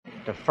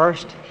to 1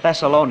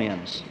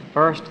 Thessalonians,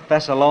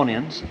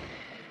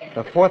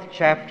 the 4th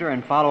chapter,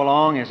 and follow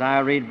along as I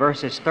read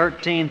verses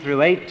 13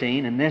 through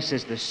 18, and this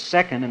is the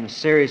second in the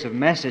series of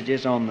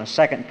messages on the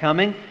second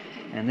coming,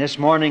 and this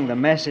morning the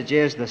message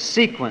is the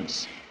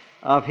sequence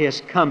of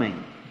His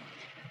coming.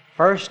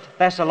 1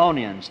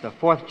 Thessalonians, the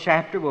 4th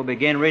chapter, we'll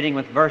begin reading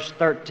with verse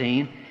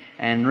 13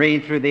 and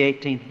read through the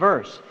 18th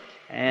verse.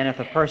 And if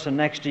the person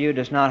next to you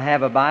does not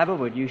have a Bible,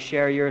 would you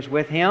share yours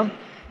with him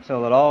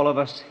so that all of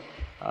us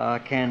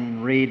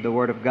can read the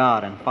Word of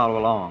God and follow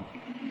along.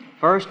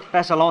 1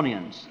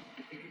 Thessalonians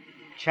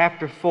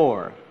chapter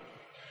 4,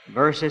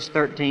 verses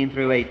 13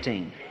 through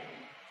 18.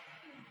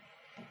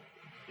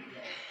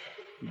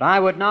 But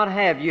I would not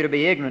have you to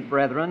be ignorant,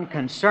 brethren,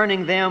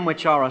 concerning them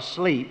which are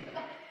asleep,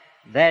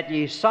 that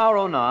ye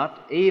sorrow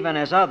not, even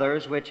as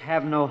others which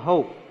have no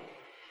hope.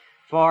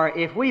 For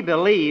if we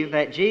believe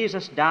that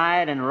Jesus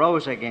died and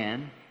rose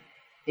again,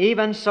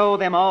 even so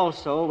them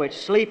also which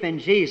sleep in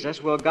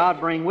Jesus will God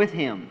bring with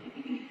Him.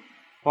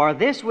 For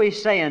this we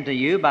say unto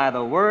you by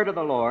the word of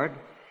the Lord,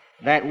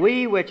 that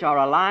we which are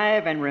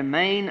alive and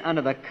remain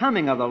unto the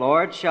coming of the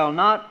Lord shall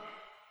not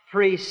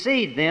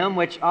precede them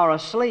which are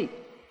asleep.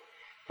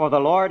 For the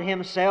Lord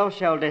Himself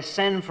shall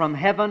descend from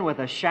heaven with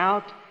a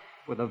shout,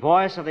 with the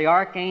voice of the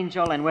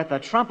archangel, and with the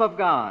trump of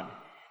God,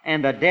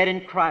 and the dead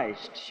in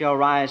Christ shall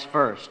rise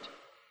first.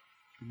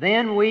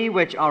 Then we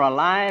which are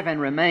alive and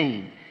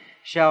remain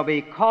shall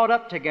be caught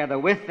up together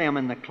with them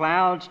in the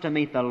clouds to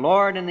meet the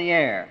Lord in the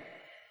air,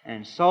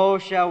 and so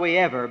shall we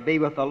ever be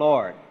with the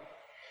Lord.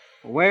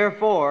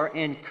 Wherefore,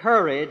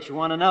 encourage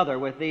one another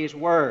with these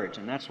words.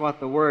 And that's what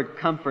the word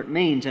comfort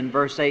means in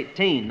verse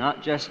 18.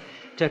 Not just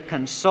to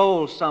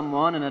console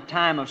someone in a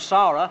time of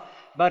sorrow,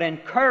 but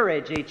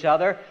encourage each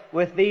other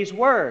with these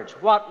words.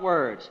 What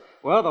words?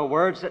 Well, the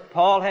words that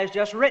Paul has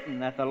just written,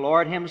 that the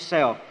Lord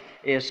Himself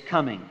is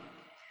coming.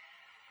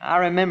 I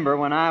remember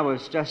when I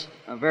was just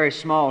a very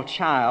small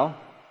child,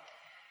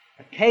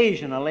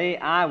 occasionally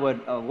I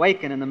would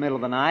awaken in the middle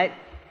of the night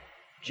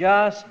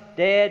just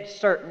dead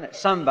certain that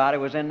somebody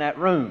was in that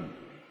room.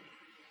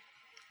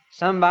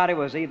 Somebody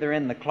was either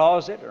in the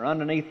closet or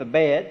underneath the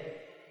bed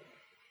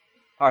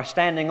or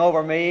standing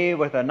over me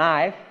with a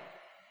knife.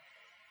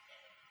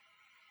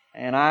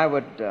 And I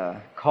would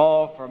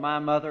call for my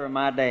mother or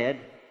my dad.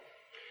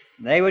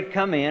 They would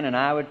come in and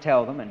I would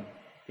tell them. And,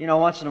 you know,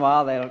 once in a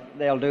while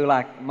they'll do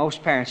like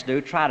most parents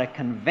do, try to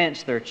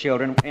convince their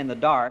children in the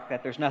dark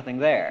that there's nothing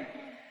there,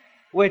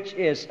 which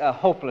is a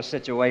hopeless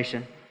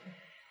situation.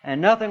 And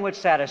nothing would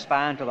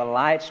satisfy until the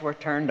lights were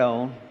turned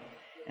on,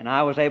 and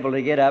I was able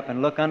to get up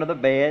and look under the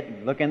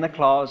bed, look in the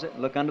closet,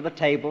 look under the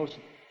tables,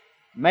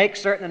 make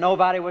certain that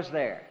nobody was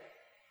there.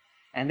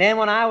 And then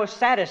when I was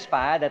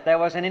satisfied that there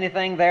wasn't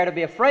anything there to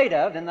be afraid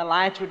of, then the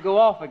lights would go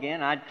off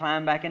again. I'd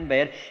climb back in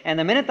bed, and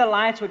the minute the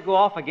lights would go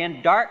off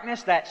again,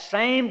 darkness, that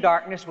same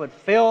darkness, would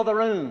fill the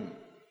room.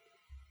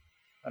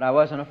 But I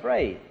wasn't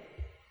afraid.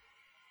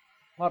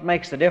 What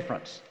makes the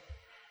difference?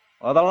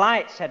 Well, the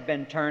lights had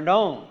been turned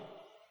on.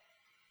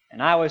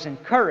 And I was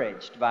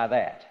encouraged by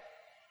that.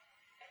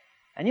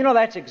 And you know,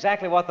 that's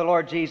exactly what the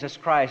Lord Jesus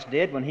Christ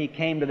did when He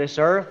came to this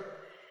earth.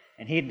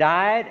 And He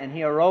died and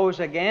He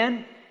arose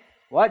again.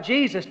 What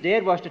Jesus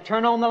did was to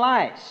turn on the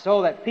lights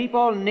so that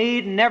people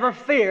need never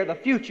fear the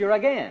future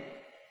again.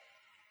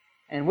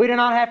 And we do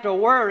not have to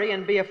worry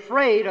and be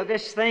afraid of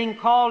this thing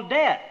called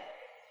death,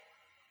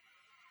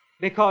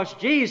 because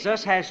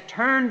Jesus has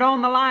turned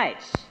on the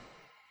lights.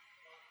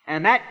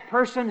 And that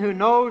person who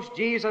knows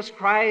Jesus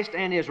Christ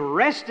and is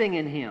resting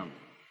in Him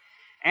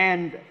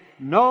and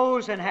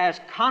knows and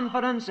has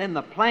confidence in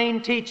the plain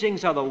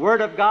teachings of the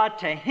Word of God,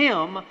 to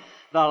him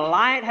the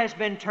light has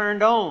been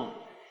turned on.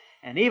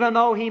 And even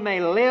though he may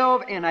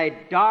live in a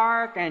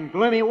dark and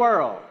gloomy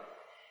world,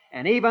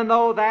 and even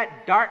though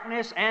that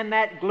darkness and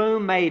that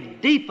gloom may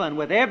deepen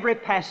with every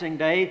passing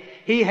day,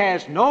 he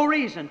has no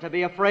reason to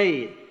be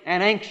afraid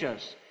and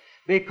anxious.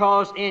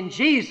 Because in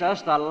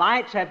Jesus, the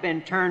lights have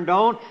been turned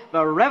on.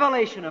 The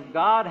revelation of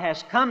God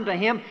has come to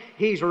him.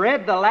 He's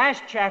read the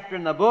last chapter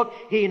in the book.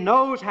 He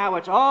knows how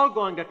it's all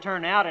going to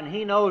turn out, and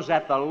he knows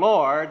that the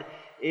Lord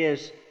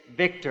is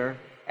victor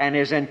and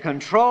is in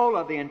control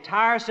of the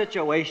entire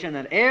situation,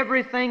 and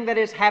everything that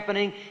is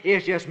happening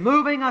is just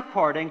moving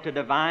according to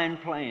divine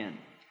plan.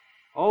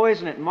 Oh,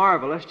 isn't it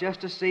marvelous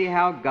just to see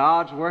how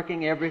God's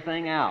working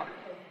everything out?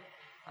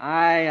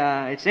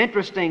 It's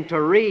interesting to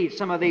read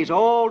some of these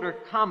older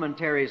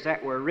commentaries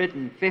that were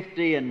written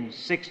 50 and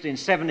 60 and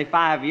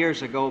 75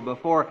 years ago,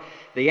 before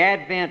the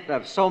advent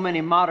of so many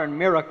modern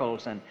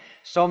miracles and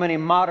so many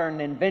modern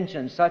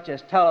inventions such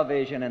as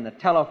television and the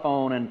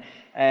telephone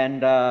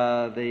and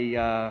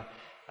the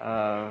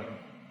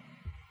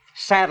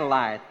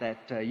satellite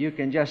that you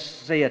can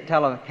just see a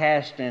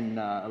telecast in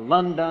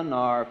London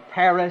or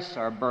Paris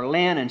or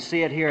Berlin and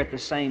see it here at the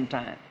same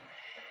time.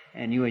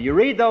 And you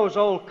read those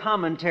old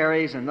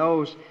commentaries, and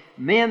those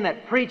men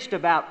that preached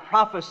about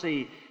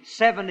prophecy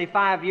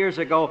 75 years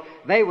ago,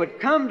 they would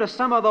come to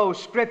some of those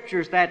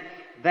scriptures that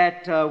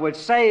that would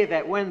say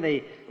that when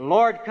the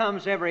Lord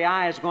comes, every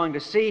eye is going to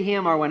see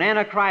Him, or when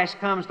Antichrist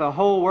comes, the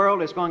whole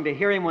world is going to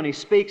hear Him when He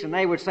speaks, and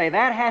they would say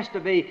that has to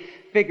be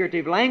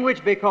figurative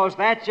language because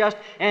that's just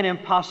an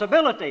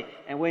impossibility.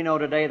 And we know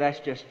today that's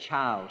just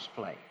child's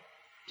play.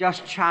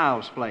 Just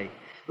child's play.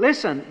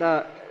 Listen,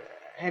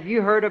 have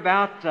you heard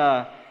about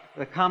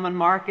the common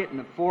market, and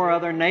the 4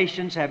 other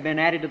nations have been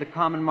added to the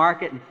common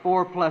market, and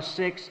 4 plus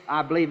 6,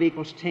 I believe,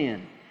 equals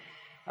 10.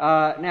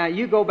 Now,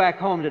 you go back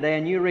home today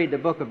and you read the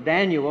book of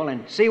Daniel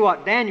and see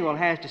what Daniel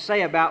has to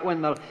say about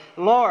when the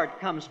Lord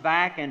comes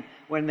back and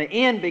when the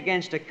end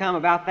begins to come,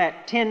 about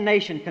that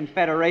 10-nation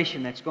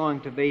confederation that's going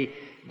to be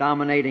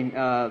dominating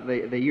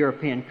the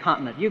European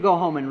continent. You go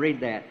home and read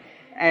that.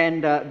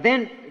 And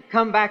then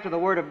come back to the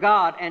Word of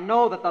God and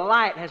know that the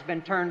light has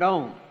been turned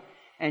on.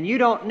 And you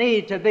don't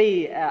need to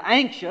be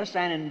anxious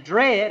and in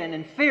dread and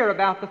in fear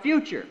about the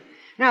future.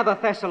 Now, the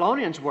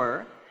Thessalonians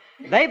were.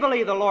 They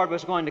believed the Lord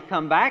was going to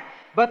come back,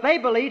 but they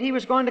believed He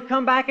was going to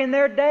come back in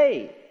their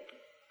day.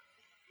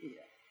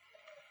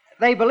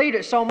 They believed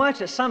it so much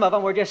that some of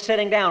them were just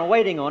sitting down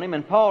waiting on Him.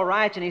 And Paul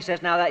writes and he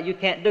says, now that you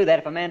can't do that.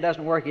 If a man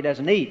doesn't work, he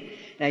doesn't eat.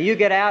 Now you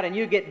get out and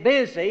you get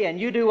busy and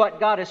you do what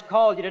God has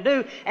called you to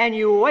do and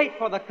you wait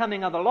for the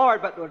coming of the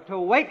Lord. But to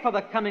wait for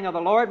the coming of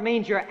the Lord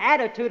means your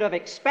attitude of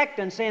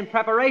expectancy and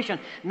preparation,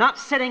 not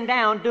sitting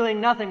down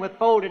doing nothing with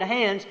folded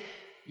hands.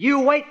 You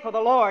wait for the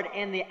Lord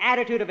in the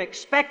attitude of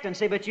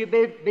expectancy, but you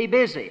be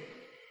busy.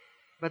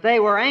 But they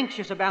were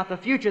anxious about the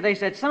future. They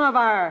said, some of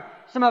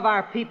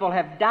our people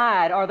have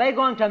died. Are they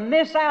going to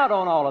miss out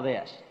on all of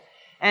this?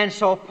 And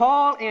so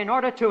Paul, in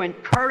order to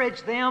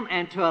encourage them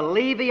and to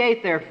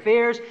alleviate their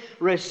fears,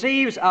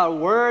 receives a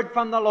word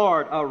from the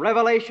Lord, a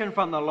revelation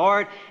from the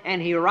Lord,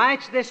 and he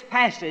writes this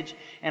passage,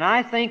 and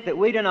I think that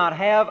we do not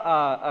have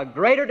a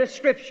greater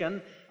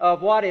description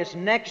of what is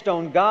next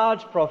on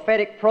God's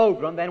prophetic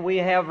program than we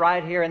have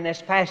right here in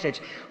this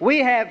passage. We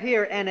have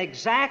here an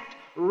exact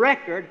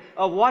record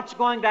of what's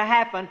going to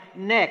happen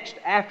next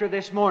after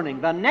this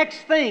morning, the next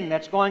thing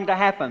that's going to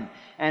happen.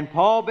 And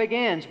Paul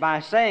begins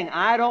by saying,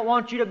 I don't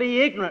want you to be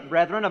ignorant,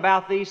 brethren,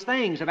 about these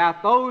things,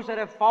 about those that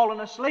have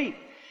fallen asleep.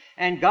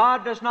 And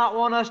God does not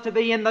want us to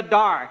be in the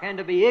dark and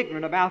to be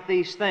ignorant about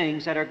these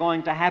things that are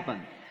going to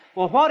happen.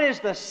 Well, what is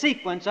the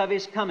sequence of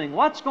His coming?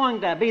 What's going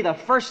to be the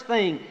first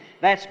thing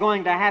that's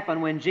going to happen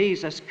when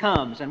Jesus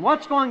comes? And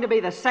what's going to be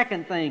the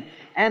second thing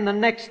and the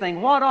next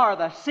thing? What are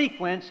the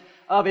sequence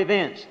of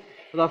events?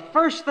 The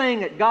first thing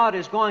that God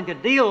is going to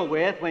deal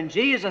with when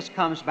Jesus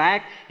comes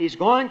back, He's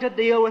going to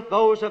deal with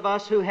those of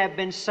us who have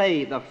been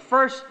saved. The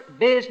first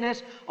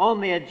business on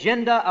the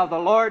agenda of the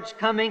Lord's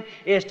coming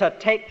is to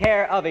take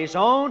care of His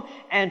own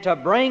and to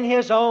bring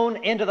His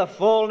own into the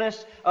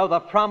fullness of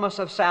the promise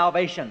of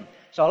salvation.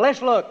 So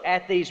let's look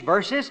at these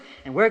verses,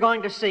 and we're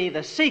going to see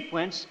the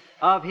sequence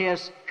of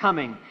His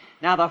coming.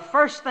 Now, the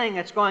first thing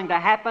that's going to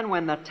happen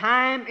when the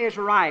time is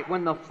right,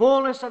 when the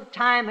fullness of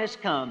time has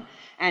come,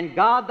 and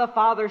God the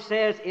Father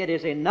says, it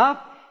is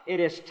enough, it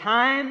is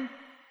time,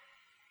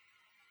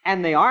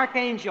 and the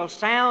archangel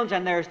sounds,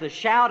 and there's the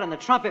shout, and the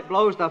trumpet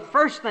blows, the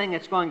first thing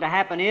that's going to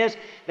happen is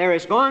there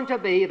is going to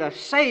be the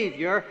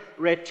Savior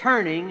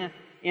returning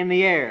in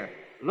the air.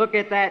 Look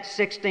at that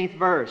 16th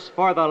verse.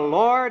 For the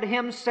Lord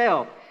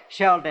Himself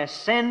shall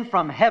descend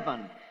from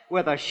heaven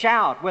with a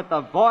shout, with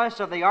the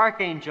voice of the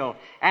archangel,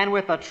 and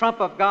with the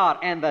trump of God,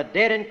 and the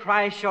dead in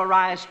Christ shall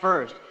rise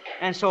first.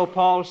 And so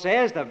Paul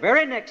says the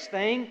very next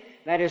thing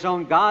that is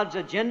on God's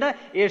agenda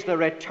is the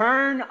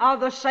return of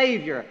the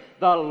Savior.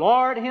 The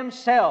Lord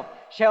Himself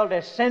shall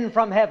descend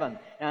from heaven.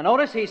 Now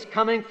notice He's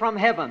coming from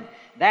heaven.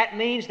 That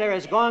means there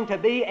is going to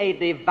be a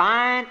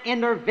divine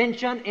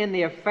intervention in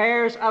the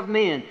affairs of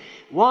men.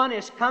 One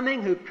is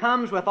coming who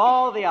comes with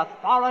all the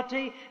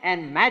authority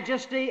and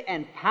majesty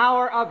and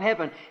power of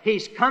heaven.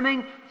 He's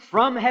coming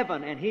from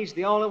heaven, and He's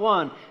the only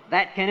one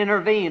that can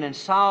intervene and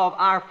solve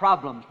our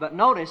problems. But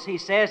notice He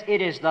says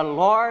it is the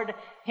Lord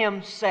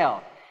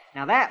Himself.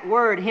 Now that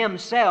word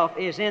Himself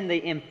is in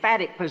the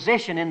emphatic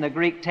position in the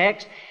Greek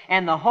text,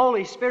 and the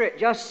Holy Spirit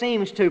just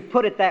seems to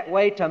put it that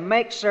way to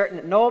make certain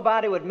that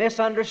nobody would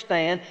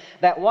misunderstand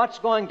that what's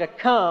going to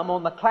come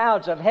on the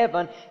clouds of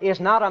heaven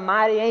is not a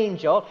mighty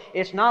angel,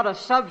 it's not a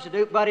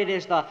substitute, but it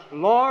is the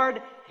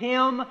Lord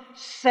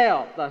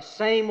Himself, the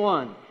same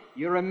one.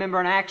 You remember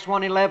in Acts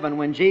 1:11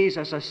 when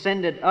Jesus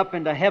ascended up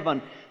into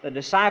heaven, the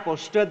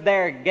disciples stood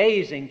there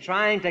gazing,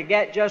 trying to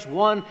get just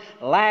one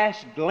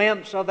last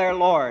glimpse of their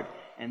Lord.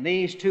 And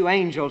these two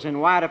angels in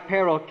white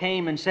apparel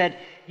came and said,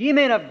 Ye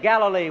men of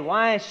Galilee,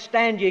 why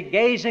stand ye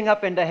gazing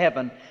up into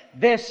heaven?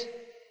 This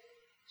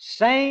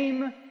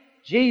same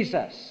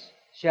Jesus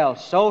shall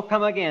so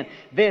come again.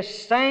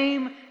 This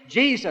same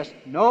Jesus,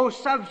 no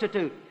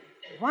substitute.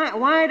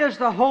 Why does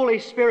the Holy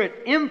Spirit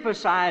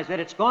emphasize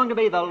that it's going to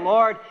be the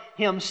Lord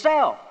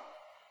Himself?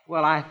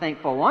 Well, I think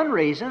for one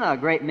reason, a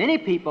great many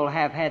people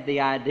have had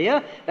the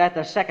idea that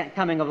the second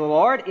coming of the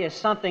Lord is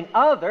something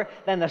other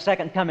than the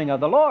second coming of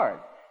the Lord.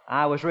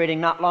 I was reading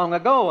not long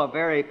ago a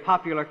very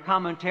popular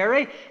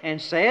commentary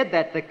and said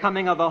that the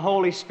coming of the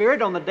Holy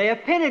Spirit on the day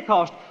of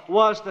Pentecost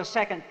was the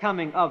second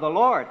coming of the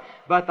Lord.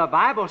 But the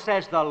Bible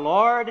says the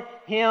Lord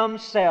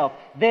Himself,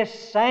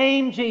 this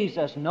same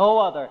Jesus, no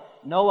other.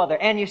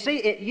 And you see,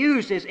 it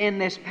uses in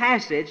this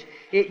passage,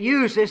 it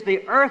uses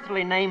the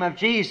earthly name of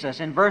Jesus.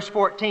 In verse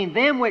 14,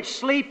 them which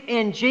sleep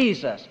in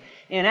Jesus.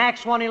 In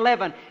Acts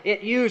 1:11,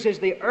 it uses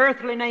the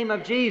earthly name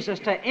of Jesus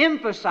to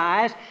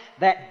emphasize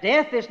that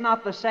death is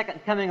not the second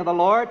coming of the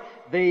Lord.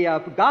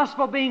 The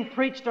gospel being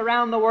preached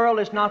around the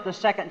world is not the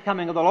second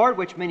coming of the Lord,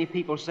 which many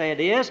people say it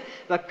is.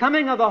 The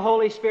coming of the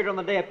Holy Spirit on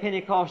the day of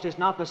Pentecost is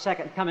not the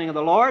second coming of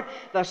the Lord.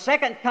 The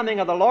second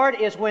coming of the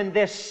Lord is when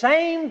this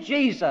same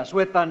Jesus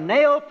with the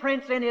nail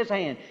prints in His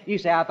hand. You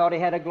say, I thought He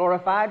had a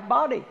glorified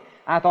body.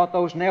 I thought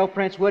those nail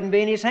prints wouldn't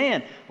be in His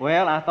hand.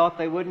 Well, I thought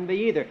they wouldn't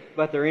be either.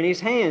 But they're in His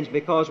hands,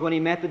 because when He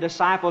met the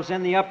disciples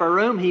in the upper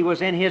room, He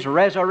was in His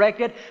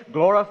resurrected,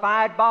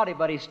 glorified body,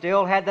 but He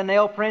still had the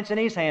nail prints in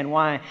His hand.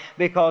 Why?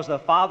 Because the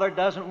Father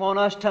doesn't want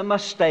us to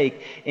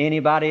mistake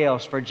anybody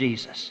else for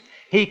Jesus.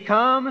 He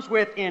comes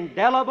with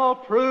indelible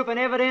proof and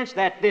evidence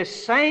that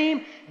this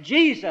same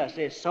Jesus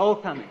is so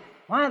coming.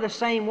 Why the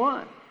same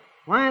one?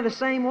 Why the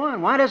same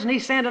one? Why doesn't He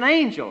send an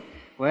angel?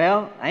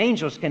 Well,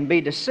 angels can be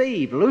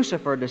deceived.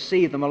 Lucifer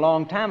deceived them a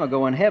long time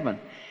ago in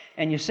heaven.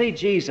 And you see,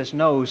 Jesus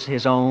knows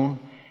His own.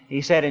 He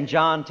said in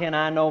John 10,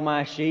 I know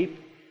my sheep.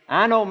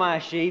 I know my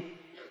sheep.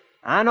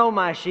 I know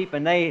my sheep,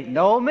 and they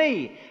know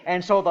me.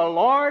 And so the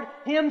Lord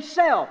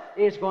Himself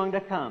is going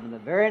to come. And the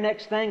very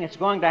next thing that's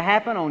going to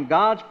happen on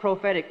God's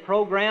prophetic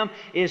program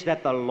is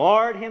that the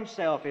Lord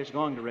Himself is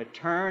going to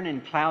return in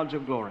clouds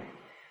of glory.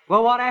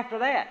 Well, what after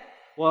that?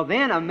 Well,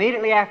 then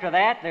immediately after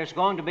that, there's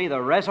going to be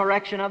the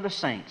resurrection of the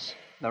saints.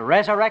 The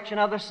resurrection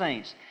of the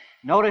saints.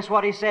 Notice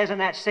what He says in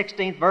that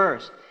 16th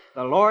verse.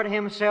 The Lord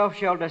Himself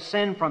shall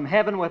descend from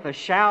heaven with a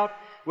shout,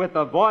 with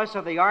the voice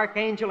of the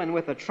archangel, and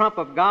with the trump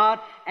of God,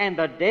 and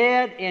the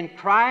dead in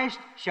Christ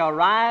shall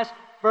rise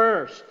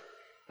first.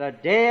 The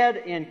dead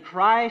in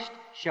Christ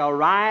shall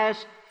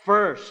rise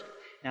first.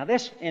 Now,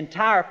 this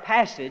entire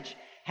passage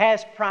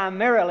has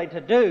primarily to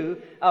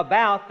do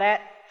about that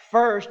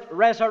first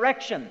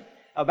resurrection,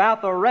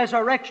 about the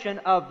resurrection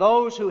of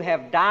those who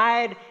have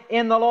died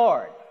in the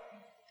Lord.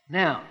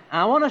 Now,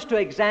 I want us to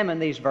examine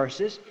these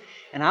verses,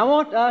 and I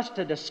want us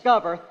to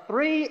discover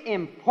three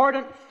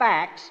important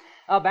facts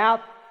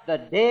about the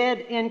dead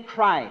in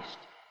Christ.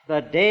 The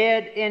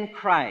dead in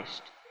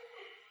Christ.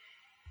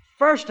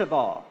 First of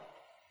all,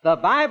 the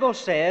Bible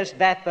says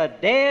that the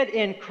dead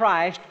in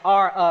Christ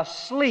are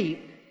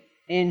asleep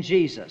in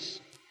Jesus.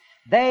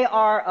 They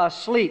are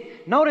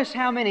asleep. Notice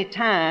how many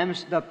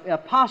times the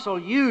apostle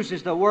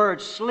uses the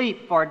word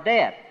sleep for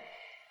death.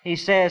 He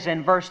says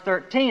in verse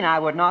 13, I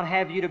would not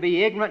have you to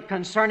be ignorant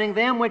concerning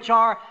them which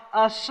are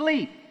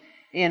asleep.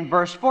 In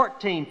verse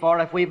 14, for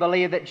if we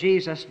believe that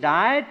Jesus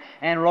died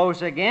and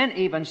rose again,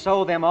 even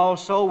so them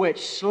also which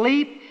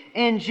sleep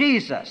in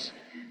Jesus.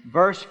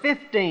 Verse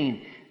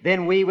 15,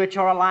 then we which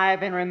are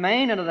alive and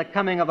remain unto the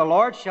coming of the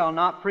Lord shall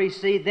not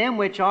precede them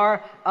which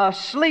are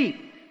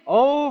asleep.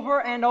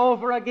 Over and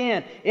over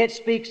again, it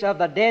speaks of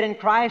the dead in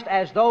Christ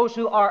as those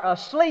who are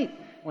asleep.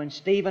 When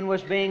Stephen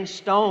was being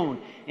stoned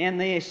in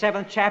the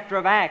 7th chapter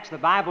of Acts, the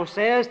Bible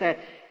says that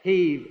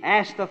he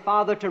asked the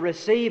Father to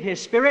receive his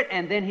spirit,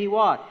 and then he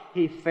what?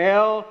 He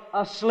fell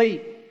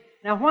asleep.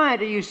 Now, why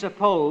do you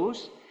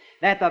suppose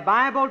that the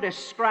Bible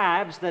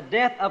describes the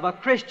death of a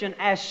Christian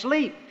as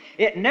sleep?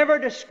 It never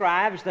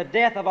describes the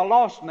death of a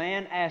lost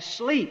man as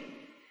sleep.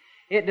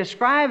 It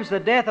describes the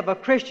death of a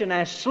Christian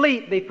as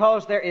sleep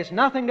because there is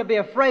nothing to be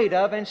afraid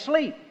of in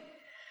sleep.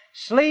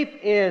 Sleep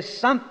is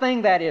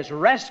something that is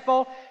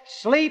restful.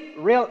 Sleep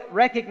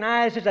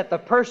recognizes that the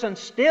person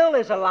still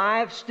is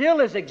alive,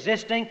 still is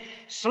existing.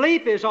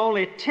 Sleep is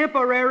only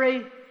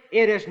temporary.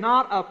 It is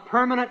not a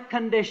permanent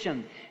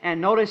condition.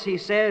 And notice he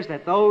says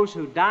that those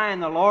who die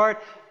in the Lord,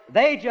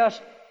 they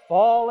just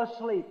fall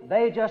asleep.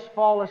 They just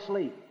fall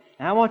asleep.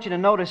 Now I want you to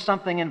notice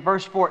something in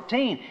verse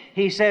 14.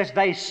 He says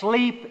they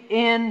sleep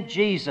in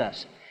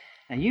Jesus.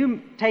 Now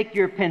you take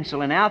your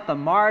pencil and out the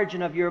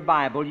margin of your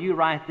Bible, you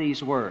write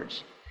these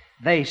words.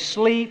 They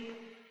sleep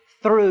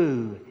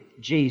through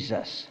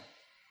Jesus.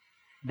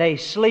 They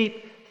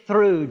sleep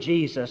through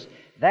Jesus.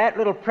 That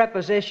little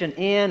preposition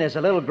in is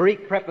a little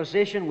Greek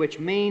preposition which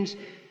means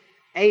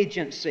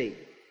agency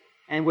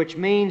and which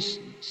means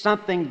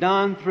something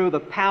done through the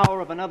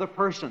power of another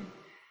person.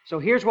 So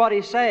here's what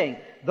he's saying.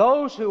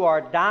 Those who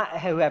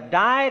have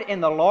died in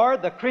the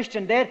Lord, the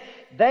Christian dead,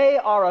 they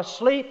are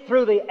asleep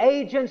through the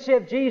agency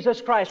of Jesus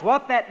Christ.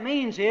 What that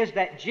means is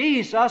that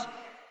Jesus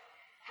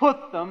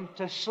put them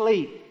to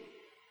sleep.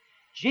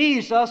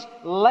 Jesus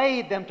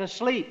laid them to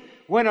sleep.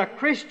 When a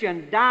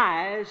Christian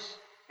dies,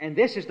 and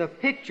this is the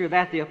picture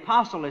that the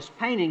apostle is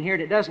painting here,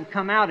 and it doesn't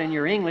come out in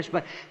your English,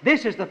 but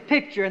this is the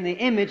picture and the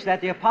image that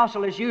the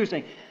apostle is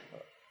using.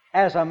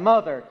 As a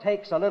mother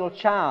takes a little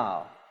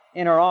child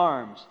in her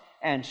arms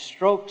and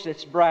strokes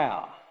its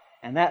brow,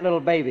 and that little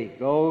baby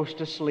goes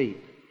to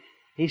sleep.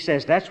 He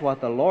says that's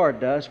what the Lord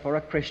does for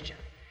a Christian.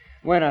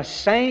 When a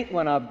saint,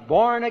 when a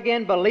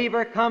born-again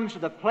believer comes to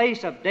the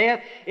place of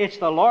death, it's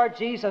the Lord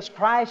Jesus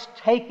Christ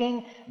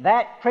taking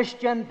that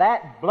Christian,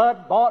 that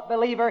blood-bought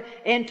believer,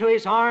 into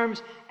His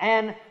arms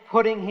and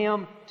putting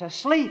him to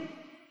sleep.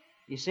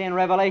 You see, in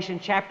Revelation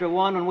chapter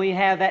 1, when we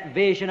have that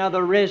vision of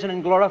the risen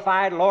and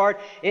glorified Lord,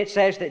 it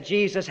says that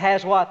Jesus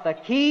has what? The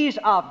keys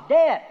of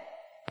death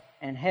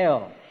and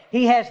hell.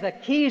 He has the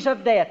keys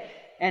of death.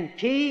 And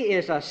key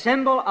is a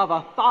symbol of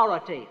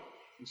authority.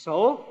 And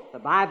so, the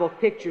Bible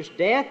pictures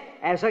death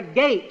as a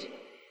gate.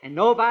 And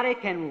nobody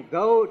can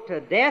go to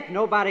death,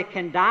 nobody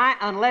can die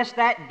unless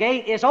that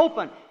gate is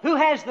open. Who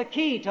has the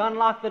key to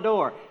unlock the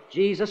door?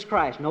 Jesus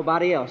Christ,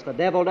 nobody else. The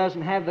devil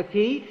doesn't have the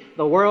key.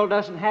 The world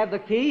doesn't have the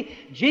key.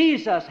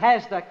 Jesus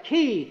has the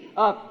key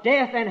of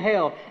death and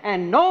hell.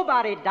 And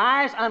nobody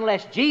dies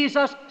unless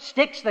Jesus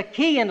sticks the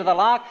key into the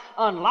lock,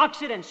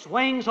 unlocks it, and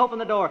swings open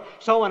the door.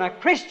 So when a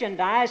Christian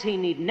dies, he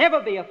need never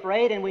be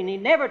afraid, and we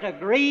need never to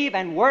grieve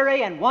and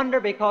worry and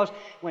wonder, because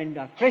when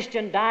a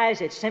Christian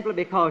dies, it's simply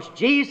because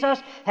Jesus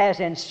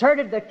has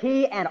inserted the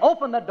key and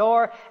opened the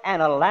door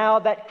and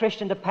allowed that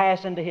Christian to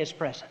pass into His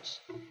presence.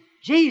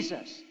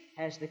 Jesus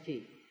has the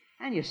key.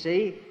 And you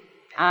see,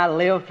 I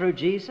live through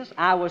Jesus.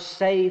 I was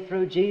saved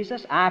through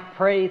Jesus. I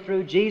pray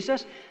through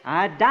Jesus.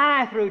 I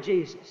die through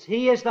Jesus.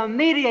 He is the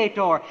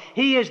mediator.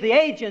 He is the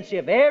agency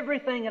of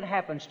everything that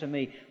happens to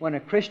me. When a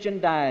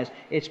Christian dies,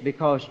 it's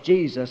because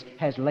Jesus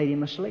has laid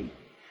him asleep.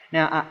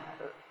 Now,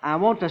 I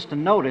want us to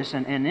notice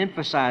and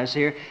emphasize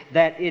here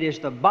that it is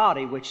the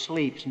body which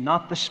sleeps,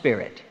 not the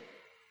spirit.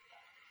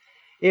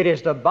 It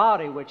is the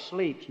body which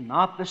sleeps,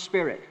 not the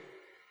spirit.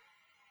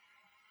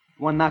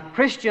 When the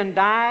Christian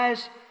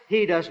dies,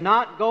 he does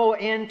not go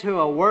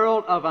into a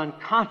world of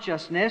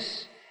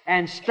unconsciousness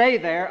and stay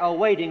there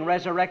awaiting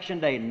resurrection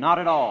day. Not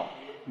at all.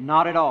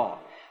 Not at all.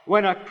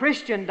 When a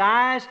Christian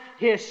dies,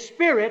 his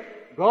spirit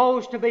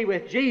goes to be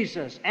with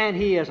Jesus, and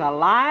he is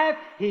alive,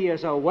 he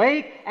is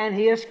awake, and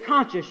he is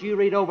conscious. You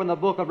read over in the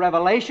book of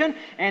Revelation,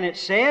 and it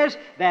says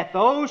that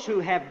those who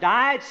have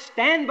died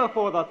stand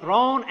before the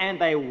throne and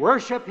they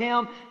worship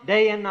Him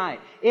day and night.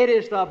 It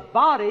is the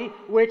body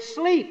which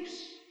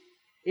sleeps.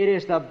 It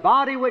is the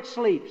body which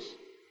sleeps.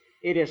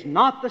 It is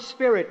not the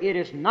spirit. It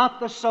is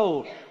not the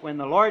soul. When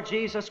the Lord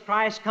Jesus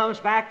Christ comes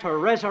back to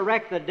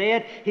resurrect the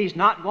dead, He's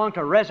not going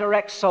to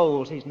resurrect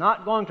souls. He's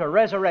not going to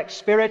resurrect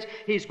spirits.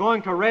 He's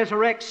going to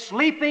resurrect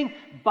sleeping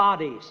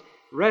bodies.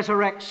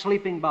 Resurrect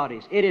sleeping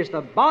bodies. It is the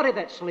body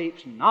that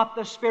sleeps, not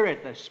the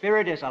spirit. The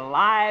spirit is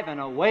alive and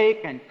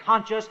awake and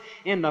conscious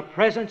in the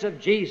presence of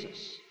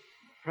Jesus.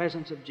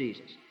 Presence of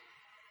Jesus.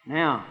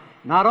 Now,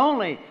 not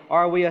only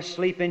are we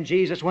asleep in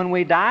Jesus when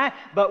we die,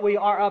 but we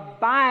are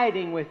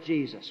abiding with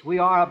Jesus. We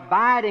are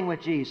abiding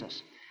with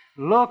Jesus.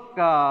 Look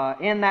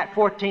in that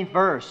 14th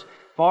verse.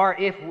 For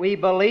if we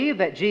believe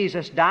that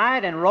Jesus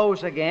died and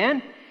rose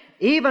again,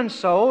 even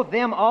so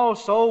them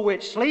also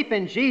which sleep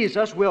in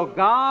Jesus will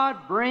God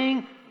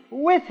bring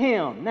with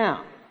Him.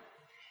 Now,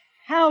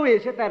 how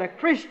is it that a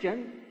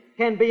Christian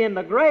can be in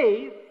the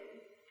grave,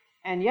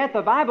 and yet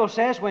the Bible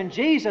says when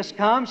Jesus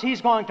comes, He's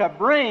going to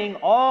bring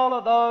all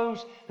of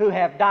those who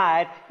have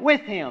died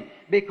with Him?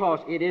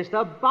 Because it is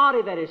the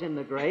body that is in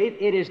the grave.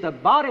 It is the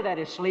body that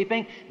is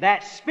sleeping.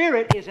 That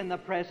spirit is in the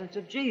presence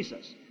of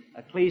Jesus.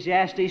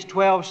 Ecclesiastes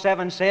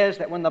 12:7 says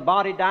that when the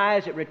body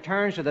dies, it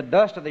returns to the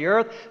dust of the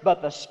earth,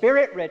 but the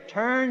spirit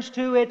returns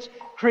to its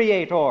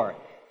Creator.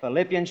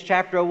 Philippians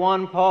chapter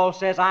 1, Paul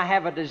says, I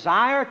have a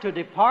desire to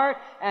depart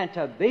and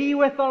to be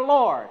with the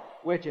Lord,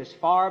 which is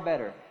far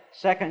better.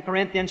 2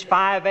 Corinthians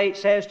 5:8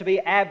 says to be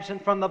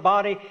absent from the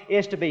body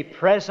is to be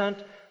present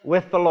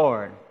with the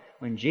Lord.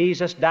 When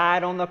Jesus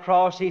died on the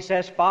cross, He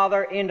says,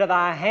 Father, into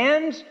Thy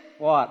hands,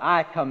 what?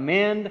 I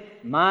commend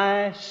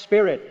my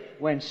spirit.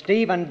 When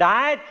Stephen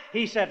died,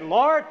 he said,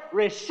 Lord,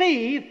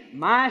 receive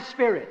my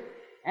spirit.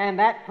 And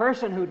that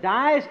person who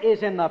dies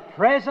is in the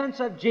presence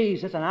of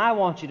Jesus, and I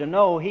want you to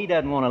know He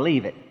doesn't want to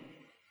leave it.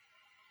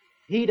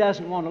 He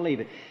doesn't want to leave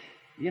it.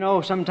 You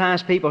know,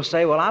 sometimes people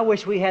say, well, I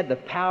wish we had the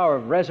power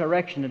of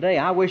resurrection today.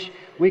 I wish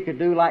we could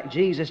do like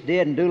Jesus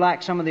did and do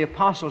like some of the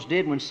apostles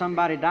did. When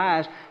somebody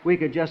dies, we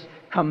could just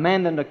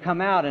command them to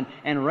come out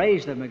and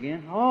raise them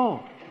again.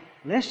 Oh,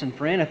 listen,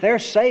 friend, if they're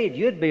saved,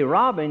 you'd be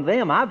robbing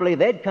them. I believe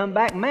they'd come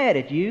back mad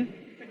at you.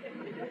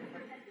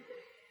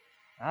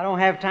 I don't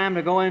have time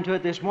to go into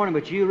it this morning,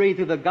 but you read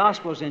through the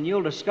Gospels and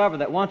you'll discover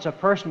that once a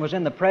person was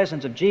in the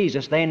presence of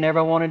Jesus, they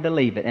never wanted to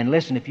leave it. And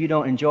listen, if you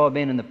don't enjoy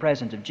being in the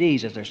presence of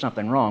Jesus, there's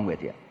something wrong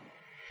with you.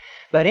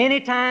 But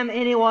anytime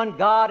anyone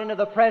got into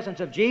the presence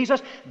of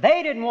Jesus,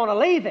 they didn't want to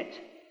leave it.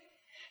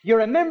 You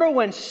remember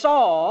when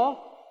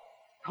Saul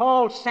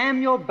called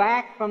Samuel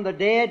back from the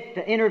dead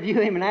to interview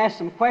him and ask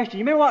some questions?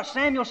 You remember what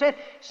Samuel said?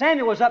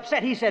 Samuel was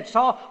upset. He said,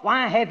 Saul,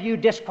 why have you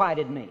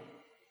disquieted me?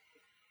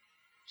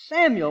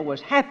 Samuel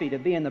was happy to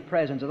be in the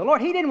presence of the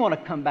Lord. He didn't want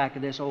to come back to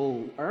this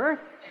old earth.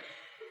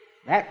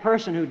 That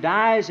person who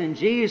dies in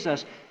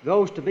Jesus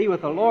goes to be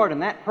with the Lord,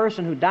 and that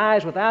person who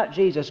dies without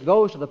Jesus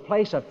goes to the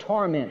place of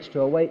torments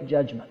to await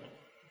judgment.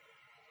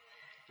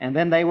 and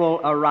then they will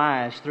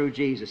arise through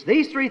Jesus.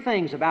 These three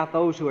things about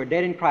those who are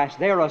dead in Christ: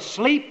 they're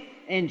asleep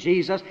in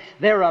Jesus,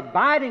 they're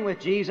abiding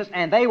with Jesus,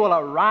 and they will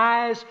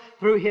arise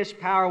through His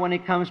power when He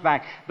comes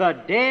back. The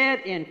dead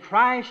in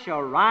Christ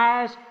shall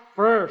rise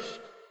first.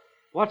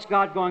 What's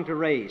God going to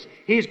raise?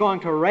 He's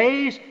going to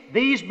raise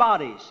these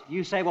bodies.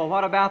 You say, well,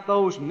 what about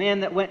those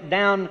men that went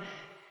down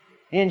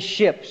in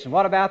ships?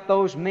 What about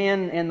those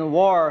men in the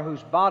war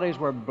whose bodies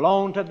were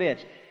blown to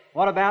bits?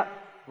 What about,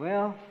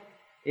 well,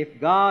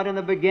 if God in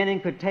the beginning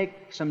could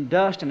take some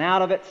dust and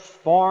out of it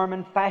form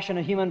and fashion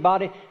a human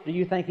body, do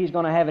you think He's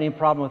going to have any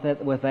problem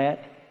with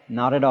that?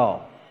 Not at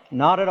all.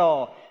 Not at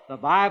all. The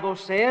Bible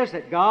says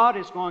that God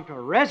is going to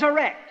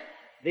resurrect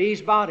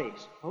these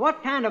bodies. Well,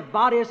 what kind of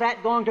body is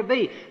that going to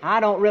be? I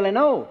don't really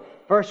know.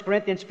 1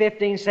 Corinthians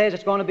 15 says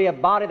it's going to be a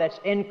body that's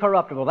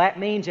incorruptible. That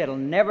means it'll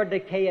never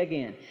decay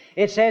again.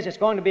 It says it's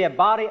going to be a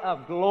body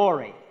of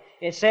glory.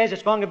 It says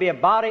it's going to be a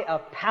body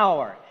of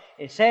power.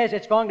 It says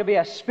it's going to be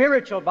a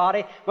spiritual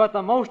body, but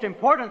the most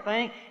important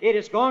thing, it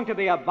is going to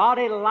be a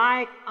body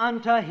like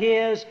unto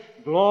His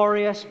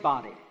glorious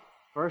body.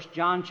 1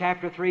 John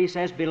chapter 3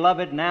 says,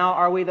 Beloved, now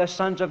are we the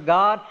sons of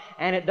God,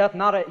 and it doth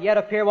not yet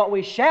appear what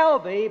we shall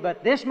be,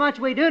 but this much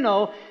we do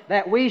know,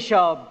 that we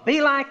shall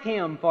be like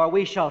Him, for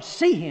we shall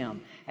see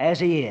Him as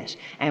He is.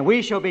 And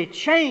we shall be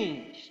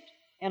changed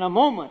in a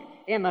moment,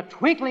 in the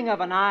twinkling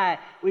of an eye.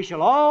 We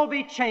shall all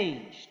be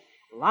changed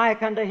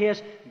like unto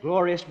His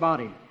glorious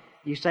body.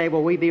 You say,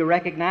 will we be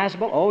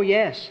recognizable? Oh,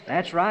 yes,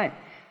 that's right.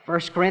 1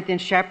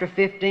 Corinthians chapter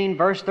 15,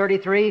 verse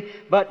 33,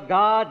 But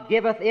God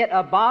giveth it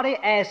a body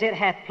as it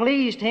hath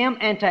pleased Him,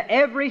 and to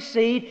every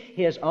seed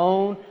His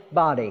own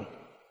body.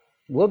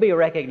 We'll be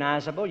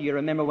recognizable. You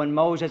remember when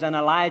Moses and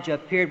Elijah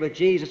appeared with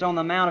Jesus on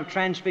the Mount of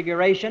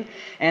Transfiguration,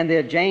 and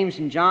James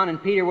and John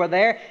and Peter were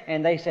there,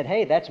 and they said,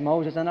 hey, that's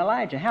Moses and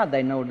Elijah. How'd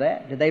they know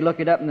that? Did they look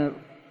it up in the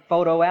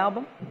photo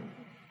album?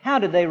 How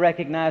did they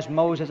recognize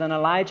Moses and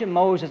Elijah?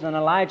 Moses and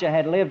Elijah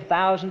had lived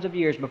thousands of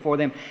years before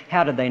them.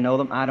 How did they know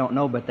them? I don't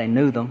know, but they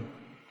knew them.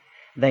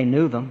 They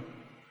knew them.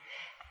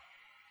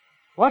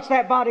 What's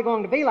that body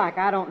going to be like?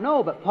 I don't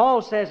know, but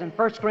Paul says in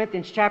 1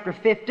 Corinthians chapter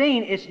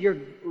 15, it's your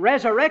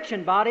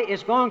resurrection body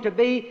is going to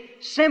be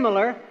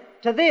similar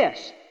to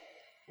this.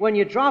 When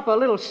you drop a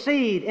little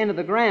seed into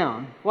the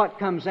ground, what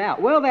comes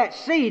out? Well, that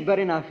seed, but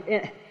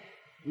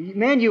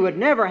man, you would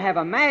never have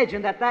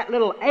imagined that that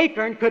little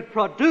acorn could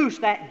produce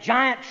that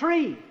giant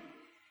tree.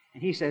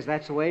 And he says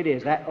that's the way it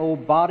is. That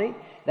old body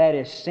that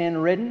is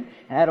sin-ridden,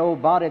 that old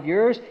body of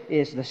yours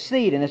is the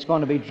seed, and it's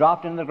going to be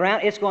dropped into the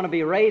ground. It's going to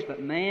be raised, but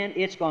man,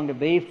 it's going to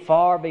be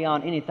far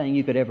beyond anything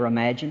you could ever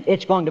imagine.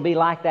 It's going to be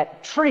like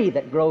that tree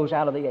that grows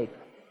out of the acorn.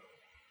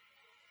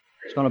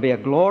 It's going to be a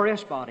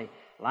glorious body,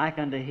 like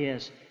unto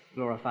His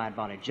glorified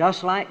body,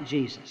 just like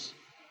Jesus.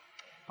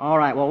 All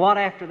right, well, what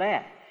after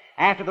that?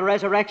 After the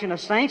resurrection of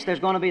saints, there's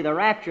going to be the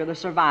rapture of the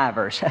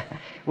survivors.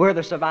 We're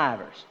the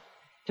survivors.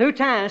 2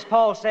 times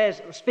Paul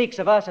speaks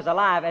of us as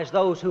alive as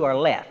those who are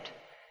left,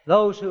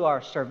 those who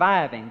are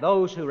surviving,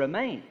 those who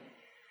remain.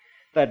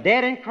 The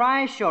dead in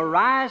Christ shall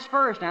rise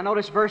first. Now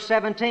notice verse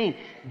 17.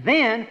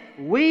 Then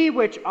we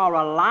which are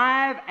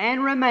alive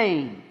and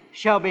remain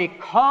shall be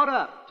caught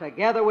up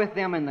together with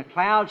them in the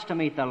clouds to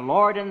meet the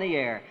Lord in the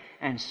air,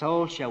 and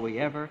so shall we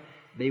ever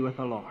be with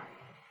the Lord.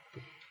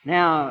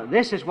 Now,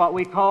 this is what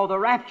we call the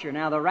rapture.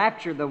 Now,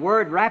 the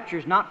word rapture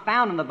is not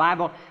found in the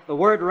Bible. The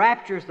word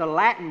rapture is the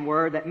Latin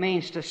word that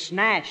means to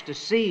snatch, to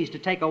seize, to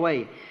take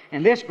away.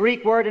 And this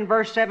Greek word in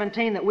verse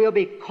 17, that we'll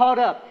be caught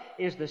up,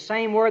 is the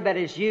same word that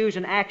is used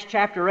in Acts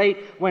chapter 8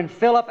 when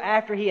Philip,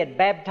 after he had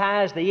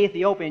baptized the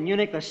Ethiopian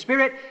eunuch, the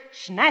Spirit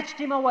snatched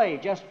him away,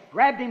 just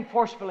grabbed him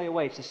forcefully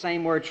away. It's the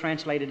same word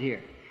translated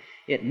here.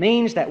 It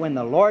means that when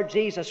the Lord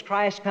Jesus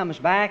Christ comes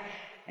back,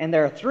 and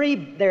there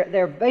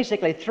are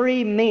basically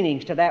three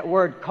meanings to that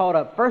word caught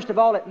up. First of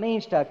all, it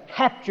means to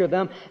capture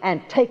them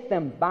and take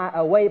them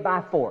away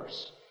by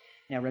force.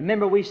 Now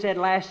remember we said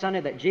last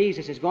Sunday that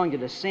Jesus is going to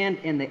descend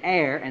in the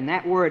air, and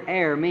that word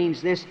air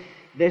means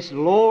this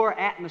lower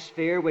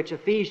atmosphere, which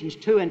Ephesians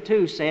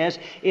 2:2 says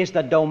is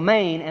the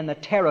domain and the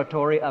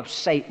territory of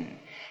Satan.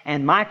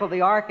 And Michael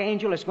the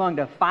archangel is going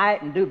to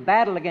fight and do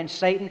battle against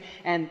Satan.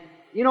 And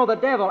you know, the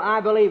devil,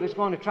 I believe, is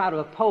going to try to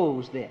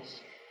oppose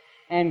this.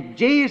 And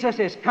Jesus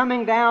is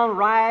coming down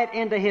right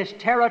into His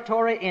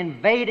territory,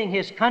 invading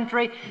His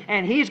country,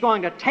 and He's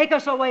going to take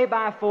us away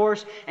by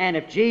force. And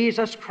if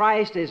Jesus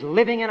Christ is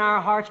living in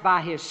our hearts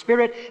by His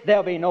Spirit,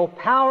 there'll be no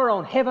power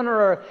on heaven or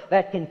earth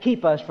that can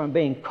keep us from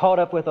being caught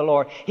up with the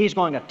Lord. He's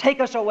going to take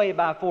us away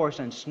by force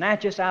and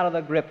snatch us out of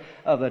the grip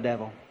of the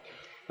devil.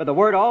 But the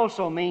word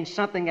also means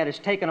something that is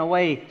taken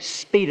away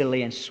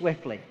speedily and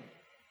swiftly.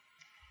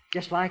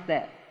 Just like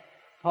that.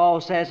 Paul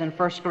says in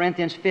 1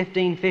 Corinthians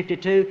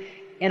 15:52,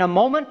 in a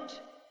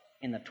moment,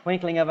 in the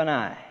twinkling of an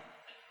eye.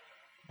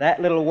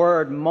 That little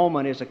word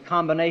moment is a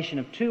combination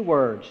of two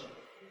words.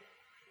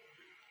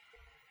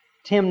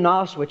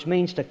 Timnos, which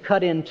means to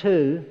cut in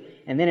two,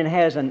 and then it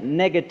has a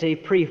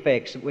negative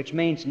prefix, which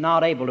means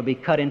not able to be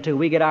cut in two.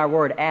 We get our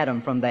word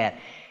Adam from that.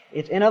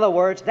 It's, in other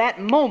words, that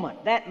moment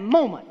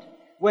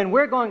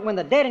when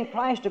the dead in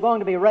Christ are going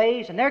to be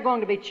raised and they're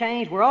going to be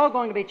changed, we're all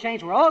going to be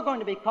changed, we're all going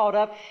to be caught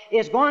up,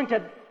 is going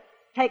to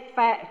take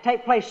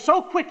place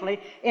so quickly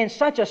in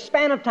such a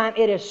span of time.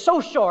 It is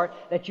so short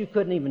that you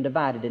couldn't even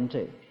divide it in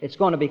two. It's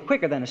going to be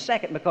quicker than a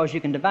second because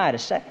you can divide a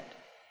second.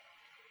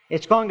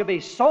 It's going to be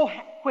so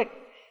quick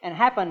and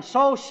happen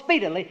so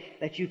speedily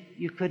that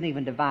you couldn't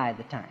even divide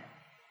the time.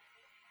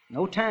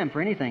 No time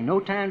for anything.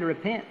 No time to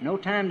repent. No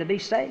time to be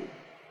saved.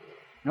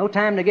 No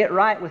time to get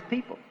right with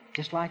people.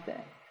 Just like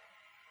that.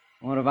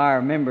 One of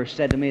our members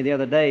said to me the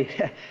other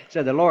day,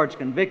 said, the Lord's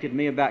convicted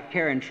me about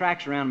carrying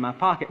tracts around in my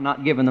pocket,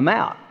 not giving them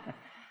out.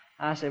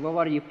 I said, well,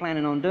 what are you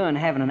planning on doing?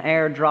 Having an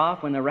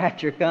airdrop when the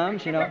rapture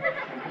comes?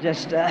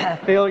 Just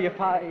fill your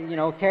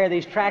pocket, carry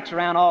these tracts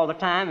around all the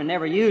time and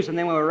never use them.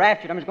 Then when we're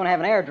raptured, I'm just going to have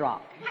an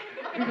airdrop.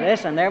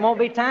 Listen, there won't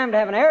be time to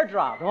have an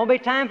airdrop. There won't be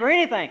time for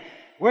anything.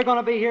 We're going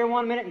to be here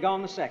 1 minute and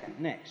gone the second.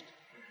 Next.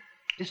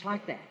 Just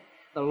like that.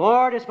 The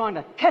Lord is going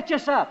to catch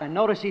us up. And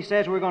notice He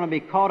says we're going to be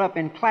caught up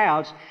in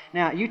clouds.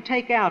 Now, you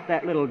take out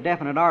that little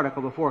definite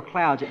article before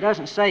clouds. It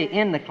doesn't say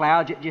in the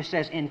clouds. It just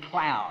says in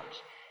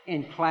clouds.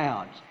 In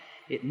clouds.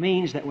 It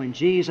means that when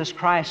Jesus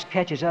Christ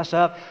catches us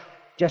up,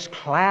 just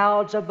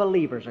clouds of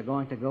believers are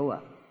going to go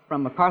up.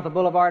 From MacArthur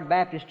Boulevard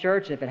Baptist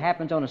Church, if it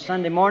happens on a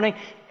Sunday morning,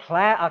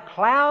 a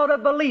cloud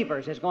of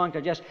believers is going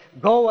to just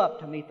go up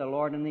to meet the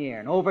Lord in the air.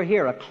 And over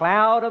here, a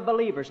cloud of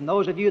believers. And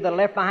those of you that are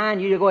left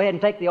behind, you go ahead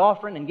and take the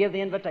offering and give the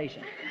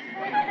invitation.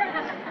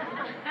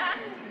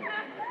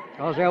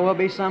 Because there will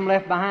be some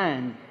left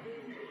behind.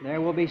 There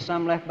will be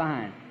some left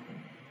behind.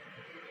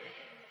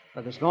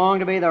 But there's going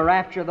to be the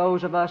rapture of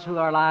those of us who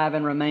are alive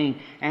and remain.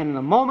 And in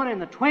the moment, in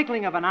the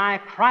twinkling of an eye,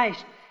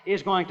 Christ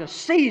is going to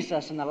seize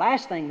us. And the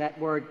last thing that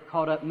word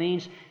caught up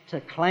means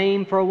to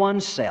claim for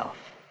oneself.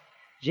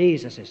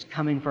 Jesus is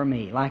coming for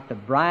me, like the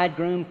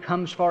bridegroom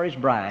comes for his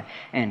bride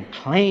and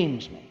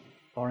claims me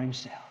for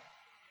himself.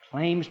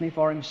 Claims me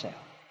for himself.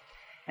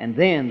 And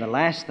then the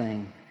last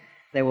thing,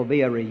 there will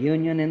be a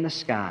reunion in the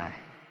sky.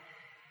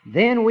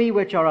 Then we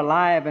which are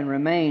alive and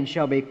remain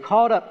shall be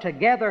caught up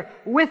together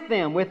with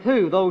them. With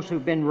who? Those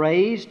who've been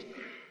raised.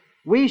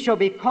 We shall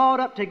be caught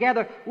up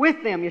together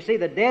with them. You see,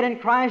 the dead in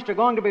Christ are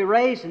going to be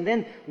raised, and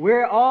then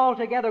we're all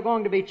together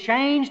going to be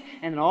changed,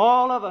 and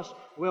all of us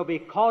will be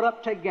caught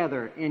up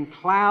together in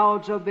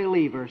clouds of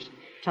believers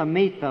to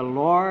meet the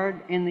Lord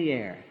in the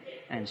air.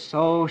 And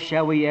so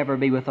shall we ever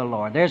be with the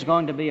Lord. There's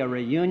going to be a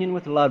reunion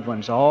with loved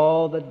ones,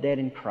 all the dead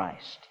in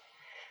Christ.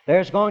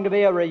 There's going to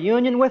be a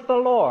reunion with the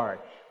Lord.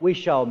 We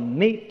shall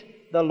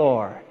meet the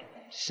Lord,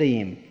 see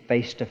Him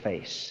face to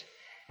face.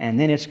 And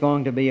then it's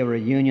going to be a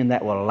reunion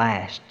that will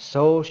last.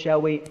 So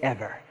shall we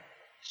ever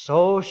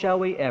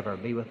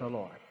be with the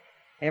Lord.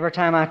 Every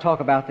time I talk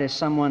about this,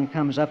 someone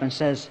comes up and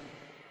says,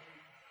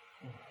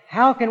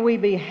 how can we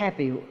be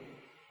happy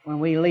when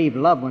we leave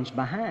loved ones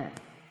behind?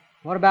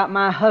 What about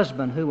my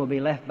husband who will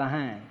be left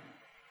behind?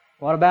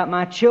 What about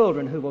my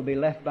children who will be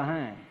left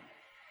behind?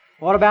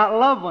 What about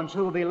loved ones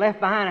who will be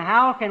left behind?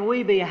 How can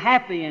we be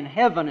happy in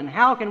heaven, and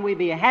how can we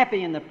be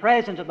happy in the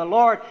presence of the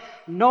Lord,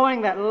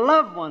 knowing that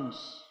loved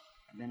ones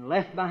have been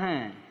left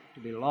behind to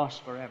be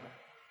lost forever?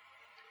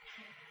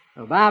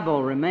 The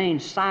Bible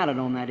remains silent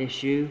on that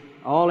issue.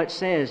 All it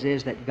says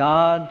is that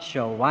God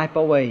shall wipe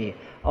away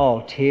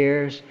all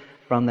tears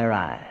from their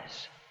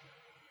eyes.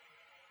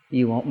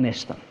 You won't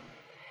miss them.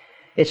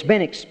 It's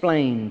been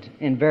explained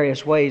in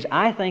various ways.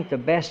 I think the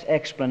best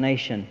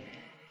explanation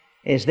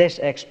is this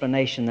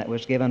explanation that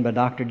was given by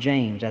Dr.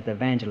 James at the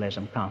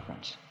evangelism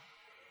conference.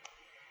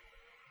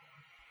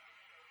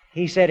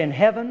 He said, in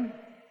heaven,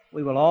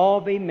 we will all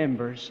be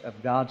members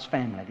of God's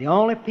family. The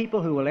only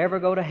people who will ever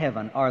go to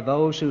heaven are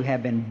those who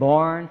have been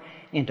born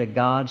into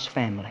God's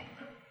family.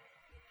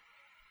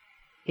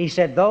 He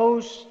said,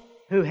 those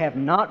who have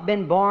not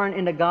been born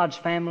into God's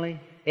family,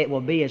 it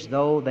will be as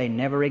though they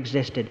never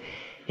existed.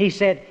 He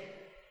said,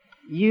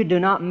 you do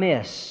not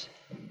miss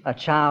a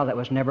child that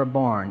was never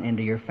born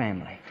into your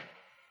family.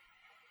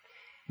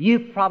 You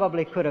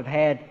probably could have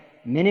had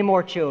many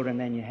more children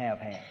than you have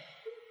had.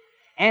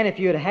 And if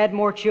you had had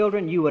more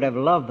children, you would have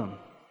loved them.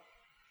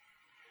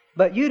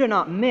 But you do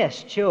not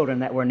miss children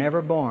that were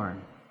never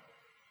born.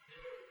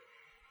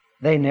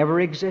 They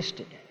never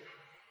existed.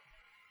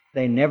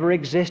 They never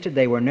existed.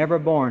 They were never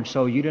born.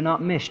 So you do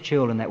not miss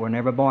children that were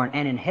never born.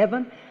 And in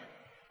heaven,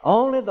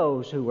 only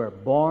those who were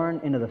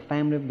born into the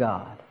family of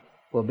God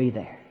will be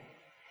there.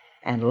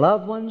 And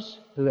loved ones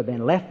who have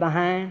been left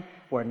behind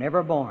were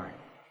never born.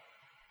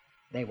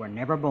 They were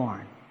never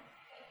born.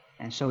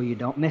 And so you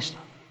don't miss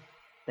them.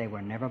 They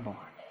were never born.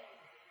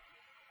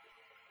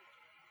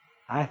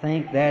 I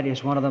think that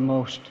is one of the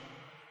most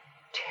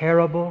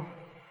terrible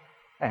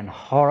and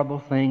horrible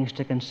things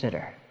to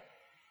consider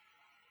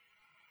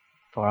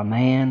for a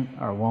man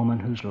or a woman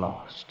who's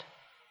lost.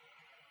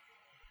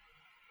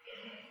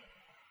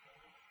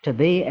 To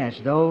be as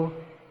though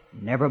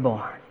never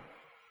born.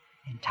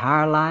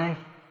 Entire life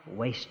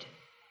wasted.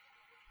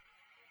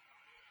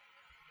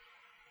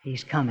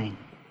 He's coming.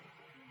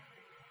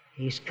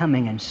 He's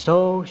coming, and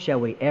so shall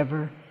we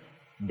ever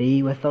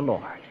be with the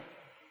Lord.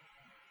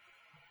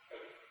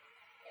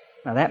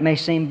 Now that may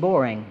seem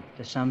boring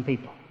to some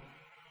people.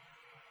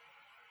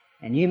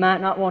 And you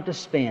might not want to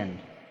spend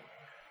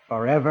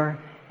forever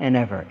and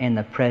ever in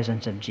the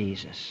presence of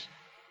Jesus.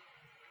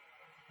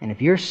 And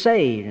if you're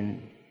saved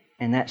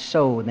and that's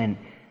so, then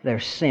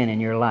there's sin in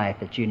your life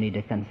that you need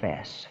to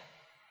confess.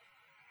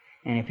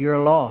 And if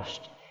you're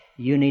lost,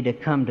 you need to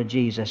come to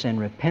Jesus in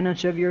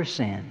repentance of your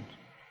sins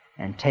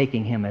and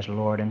taking Him as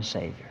Lord and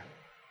Savior.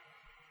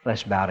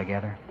 Let's bow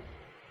together.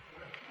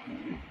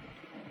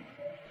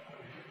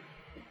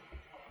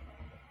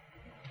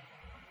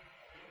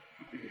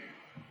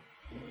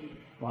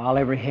 While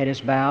every head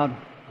is bowed,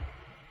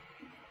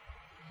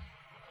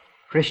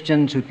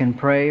 Christians who can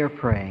pray are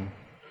praying.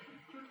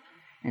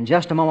 In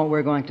just a moment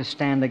we're going to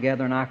stand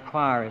together and our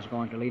choir is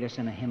going to lead us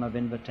in a hymn of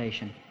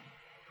invitation.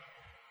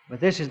 But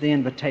this is the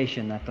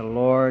invitation that the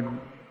Lord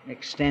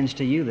extends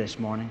to you this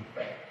morning.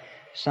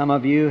 Some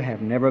of you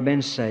have never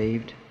been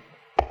saved.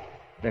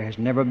 There has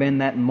never been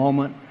that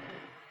moment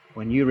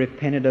when you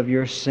repented of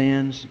your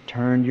sins,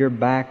 turned your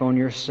back on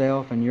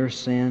yourself and your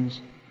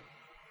sins,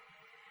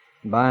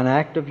 by an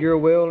act of your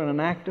will and an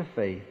act of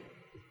faith,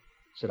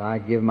 said, I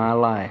give my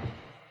life,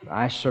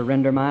 I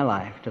surrender my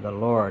life to the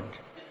Lord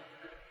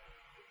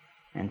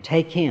and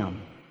take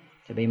Him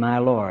to be my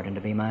Lord and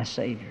to be my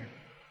Savior.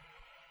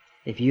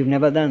 If you've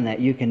never done that,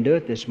 you can do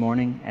it this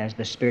morning as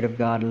the Spirit of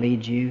God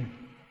leads you.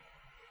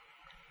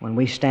 When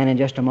we stand in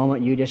just a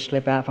moment, you just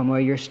slip out from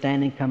where you're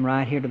standing, come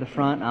right here to the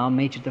front. I'll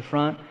meet you at the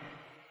front.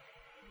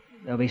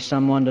 There'll be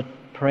someone to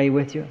pray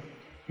with you.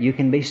 You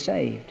can be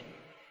saved.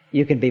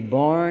 You can be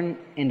born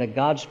into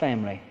God's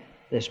family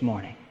this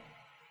morning.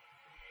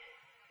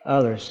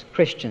 Others,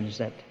 Christians,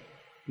 that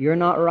you're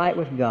not right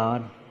with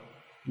God,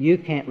 you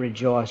can't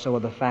rejoice over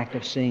the fact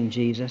of seeing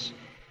Jesus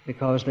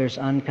because there's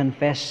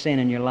unconfessed sin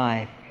in your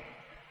life.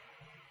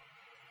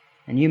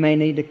 And you may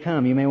need to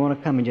come. You may want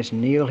to come and just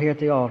kneel here at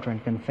the altar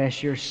and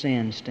confess your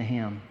sins to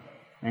Him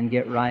and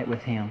get right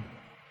with Him.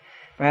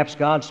 Perhaps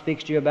God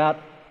speaks to you about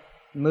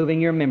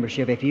moving your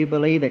membership. If you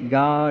believe that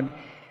God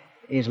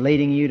is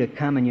leading you to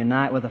come and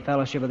unite with the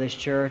fellowship of this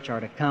church or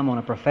to come on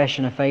a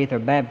profession of faith or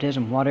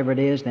baptism, whatever it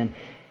is, then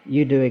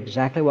you do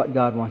exactly what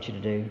God wants you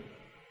to do.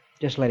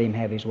 Just let Him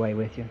have His way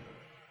with you.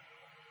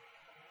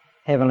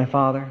 Heavenly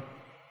Father,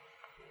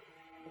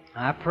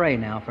 I pray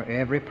now for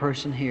every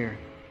person here.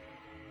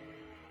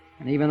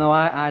 And even though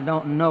I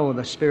don't know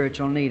the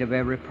spiritual need of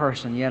every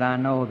person, yet I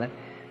know that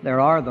there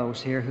are those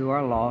here who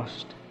are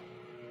lost,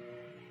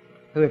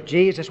 who if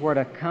Jesus were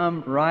to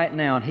come right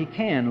now, and He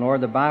can, Lord,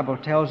 the Bible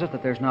tells us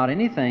that there's not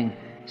anything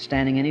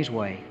standing in His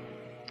way.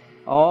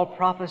 All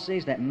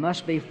prophecies that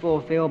must be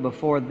fulfilled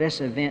before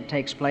this event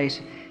takes place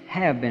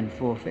have been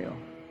fulfilled.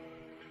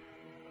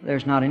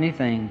 There's not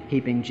anything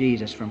keeping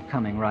Jesus from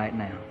coming right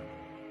now.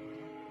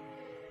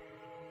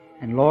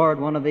 And Lord,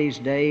 one of these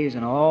days,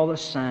 and all the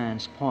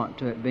signs point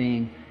to it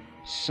being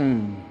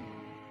soon.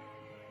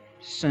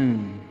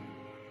 Soon.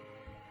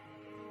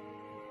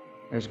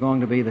 There's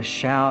going to be the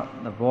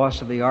shout, the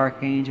voice of the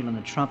archangel, and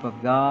the trump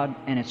of God,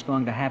 and it's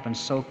going to happen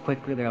so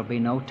quickly there'll be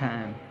no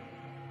time.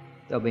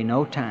 There'll be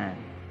no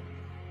time.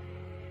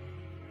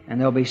 And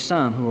there'll be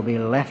some who will be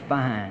left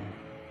behind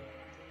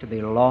to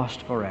be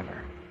lost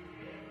forever.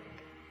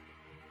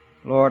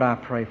 Lord, I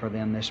pray for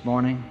them this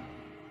morning,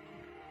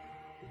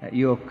 that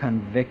You'll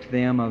convict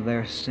them of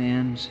their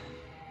sins,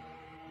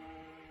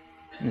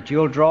 and that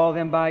You'll draw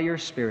them by Your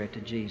Spirit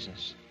to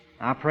Jesus.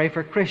 I pray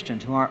for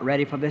Christians who aren't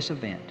ready for this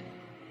event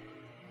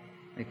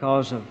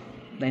because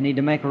they need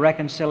to make a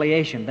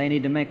reconciliation, they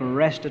need to make a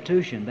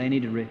restitution, they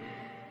need to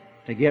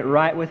get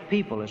right with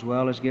people as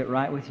well as get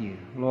right with You.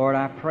 Lord,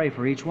 I pray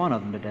for each one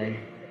of them today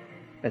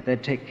that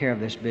they'd take care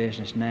of this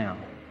business now.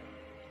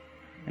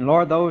 And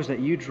Lord, those that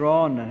You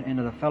draw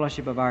into the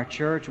fellowship of our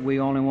church, we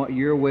only want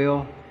Your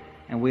will,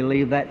 and we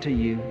leave that to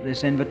You.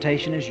 This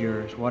invitation is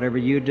Yours. Whatever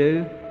You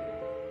do,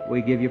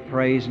 we give You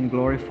praise and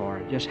glory for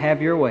it. Just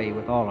have Your way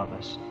with all of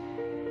us.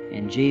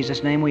 In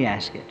Jesus' name we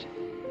ask it.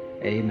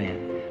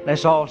 Amen.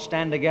 Let's all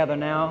stand together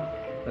now.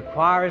 The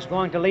choir is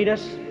going to lead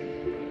us.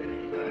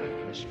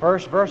 This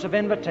first verse of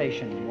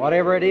invitation.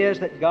 Whatever it is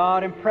that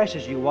God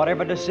impresses you,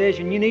 whatever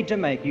decision you need to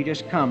make, you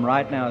just come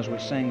right now as we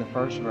sing the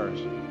first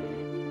verse.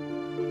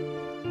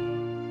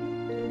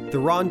 The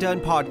Ron Dunn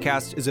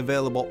podcast is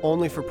available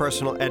only for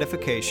personal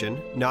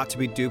edification, not to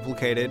be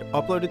duplicated,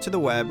 uploaded to the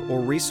web, or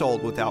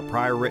resold without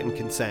prior written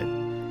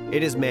consent.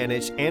 It is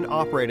managed and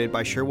operated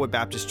by Sherwood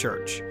Baptist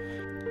Church.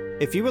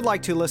 If you would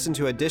like to listen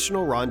to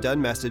additional Ron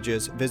Dunn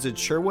messages, visit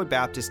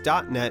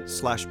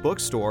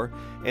sherwoodbaptist.net/bookstore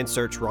and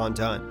search Ron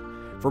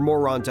Dunn. For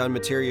more Ron Dunn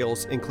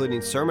materials,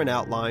 including sermon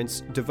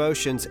outlines,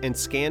 devotions, and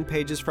scanned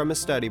pages from a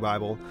study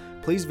Bible,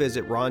 please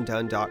visit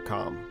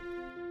rondunn.com.